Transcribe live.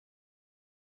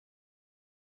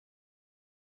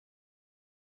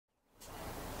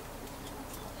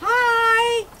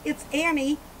it's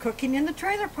Annie cooking in the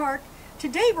trailer park.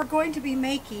 Today we're going to be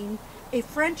making a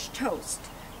French toast,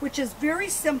 which is very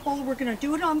simple. We're going to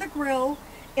do it on the grill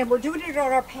and we're doing it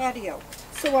on our patio.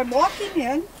 So I'm walking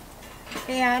in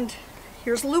and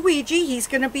here's Luigi. He's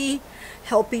going to be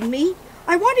helping me.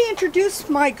 I want to introduce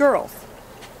my girls,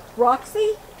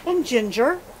 Roxy and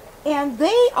Ginger, and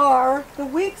they are the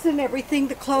wigs and everything.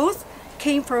 The clothes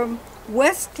came from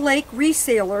Westlake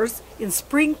Resellers in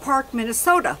Spring Park,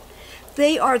 Minnesota.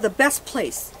 They are the best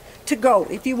place to go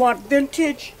if you want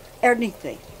vintage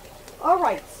anything. All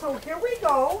right, so here we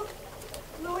go.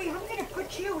 Louie, I'm going to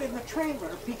put you in the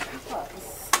trailer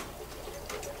because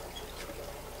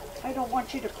I don't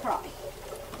want you to cry.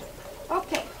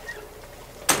 Okay,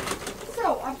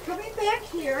 so I'm coming back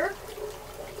here,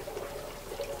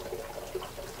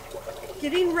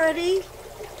 getting ready,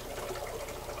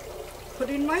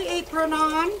 putting my apron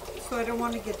on so I don't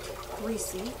want to get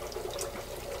greasy,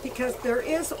 because there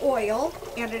is oil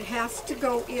and it has to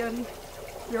go in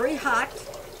very hot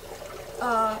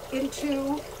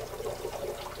into,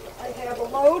 I have a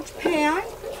large pan,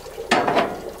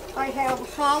 I have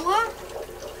challah,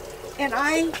 and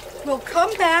I will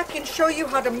come back and show you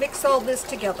how to mix all this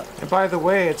together. And by the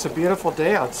way, it's a beautiful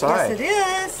day outside. Yes, it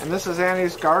is. And this is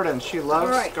Annie's garden. She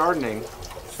loves gardening.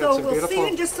 So we'll see you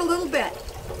in just a little bit.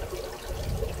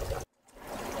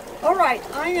 All right,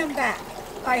 I am back.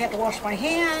 I had to wash my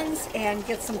hands and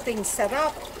get some things set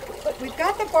up. But we've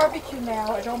got the barbecue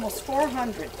now at almost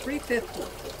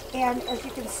 350. And as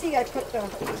you can see, I put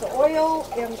the oil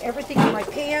and everything in my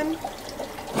pan.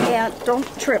 And don't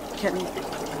trip, Kenny.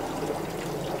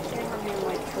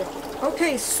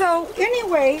 Okay, so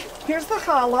anyway, here's the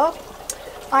challah.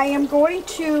 I am going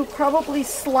to probably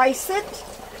slice it,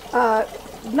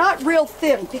 not real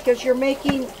thin because you're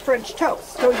making French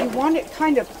toast. So you want it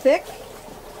kind of thick.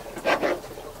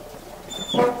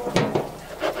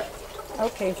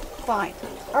 Okay, fine.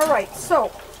 All right,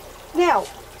 so now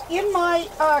in my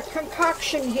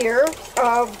concoction here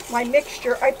of my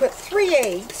mixture, I put 3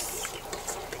 eggs,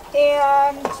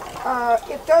 and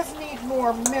it does need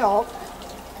more milk.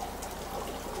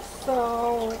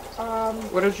 So,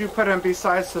 what did you put in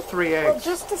besides the 3 eggs? Well,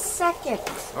 just a second.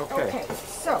 Okay. Okay,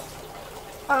 so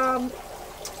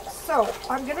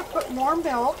I'm going to put more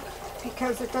milk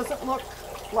because it doesn't look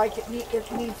like it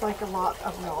needs like a lot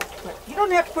of milk. But you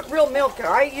don't have to put real milk in.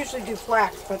 I usually do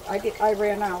flax, but I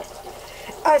ran out.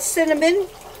 Cinnamon,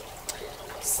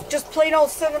 just plain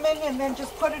old cinnamon, and then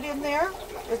just put it in there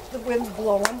if the wind's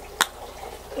blowing.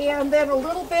 And then a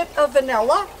little bit of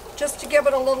vanilla, just to give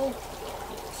it a little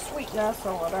sweetness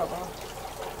or whatever.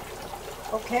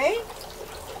 Okay?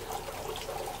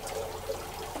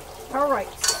 All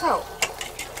right, so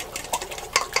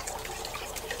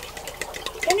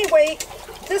anyway,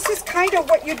 this is kind of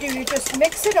what you do. You just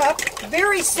mix it up.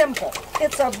 Very simple.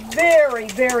 It's a very,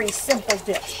 very simple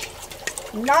dish.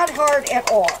 Not hard at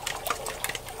all.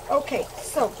 Okay,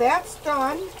 so that's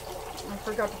done. I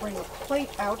forgot to bring a plate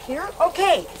out here.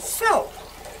 Okay, so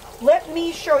let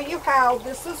me show you how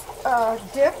this is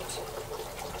dipped.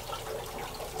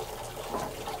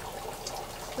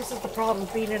 This is the problem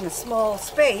being in a small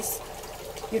space.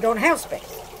 You don't have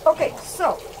space. Okay,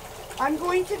 so I'm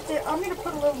going to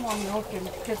put a little more milk in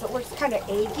because it looks kind of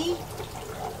eggy.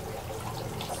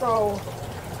 So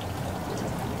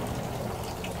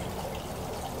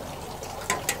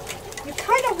you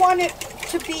kind of want it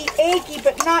to be eggy,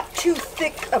 but not too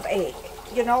thick of egg.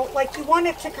 You know, like you want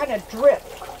it to kind of drip.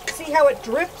 See how it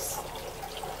drips?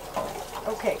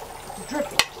 Okay,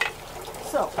 dripping.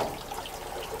 So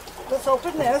let's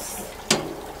open this.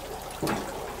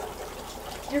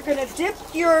 You're going to dip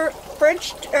your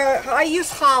French, I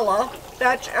use challah,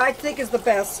 that I think is the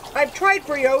best. I've tried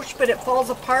brioche, but it falls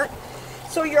apart.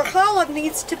 So your challah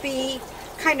needs to be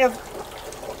kind of,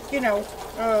 you know,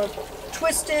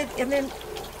 twisted, and then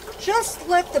just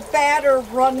let the batter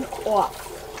run off.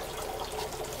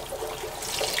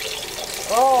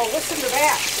 Oh, listen to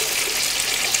that.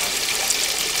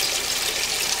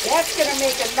 That's going to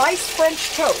make a nice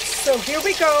French toast. So here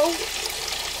we go.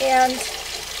 And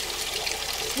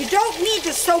you don't need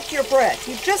to soak your bread.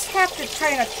 You just have to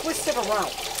kind of twist it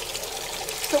around.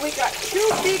 So we got 2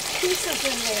 big pieces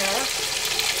in there.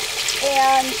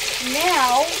 And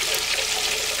now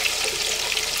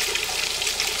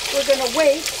we're going to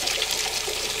wait.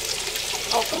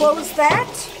 I'll close that.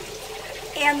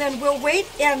 And then we'll wait,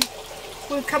 and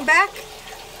we'll come back.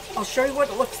 I'll show you what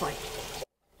it looks like.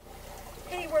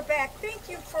 Hey, we're back. Thank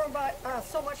you for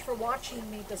so much for watching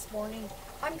me this morning.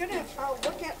 I'm going to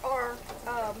look at our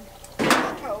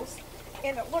toast,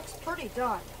 and it looks pretty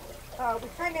done. We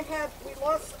kind of had,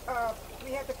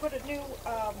 we had to put a new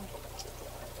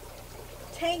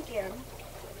tank in,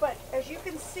 but as you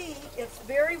can see, it's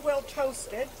very well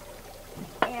toasted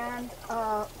and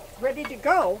ready to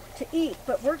go to eat.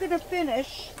 But we're going to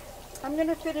finish, I'm going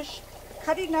to finish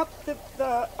cutting up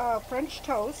the French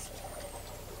toast.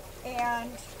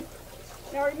 And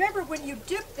now remember, when you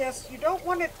dip this, you don't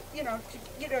want it, you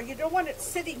don't want it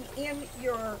sitting in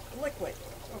your liquid,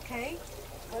 okay?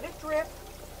 Let it drip.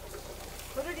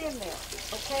 Put it in there,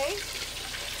 okay?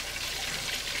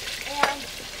 And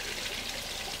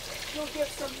you'll get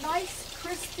some nice,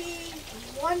 crispy,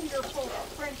 wonderful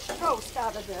French toast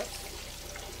out of this.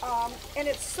 And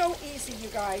it's so easy, you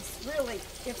guys. Really,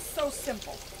 it's so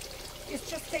simple. It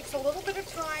just takes a little bit of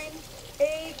time,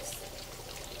 eggs,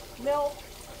 milk.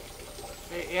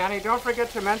 Hey, Annie, don't forget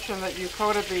to mention that you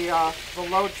coated the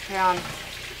load pan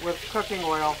with cooking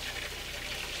oil.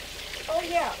 Oh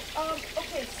yeah.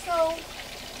 Okay, so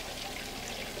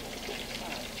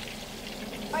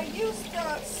I used,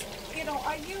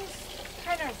 I used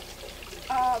kind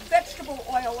of vegetable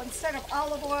oil instead of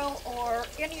olive oil or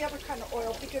any other kind of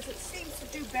oil because it seems to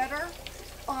do better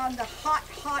on the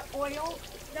hot oil.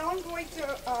 Now I'm going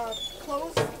to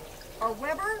close our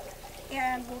Weber,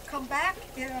 and we'll come back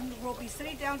and we'll be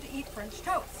sitting down to eat French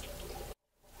toast.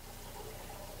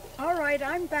 All right,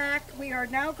 I'm back. We are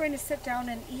now going to sit down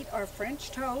and eat our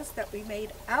French toast that we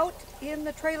made out in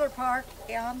the trailer park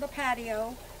on the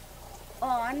patio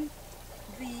on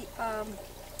the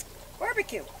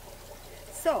barbecue.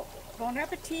 So, bon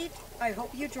appetit. I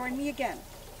hope you join me again.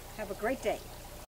 Have a great day.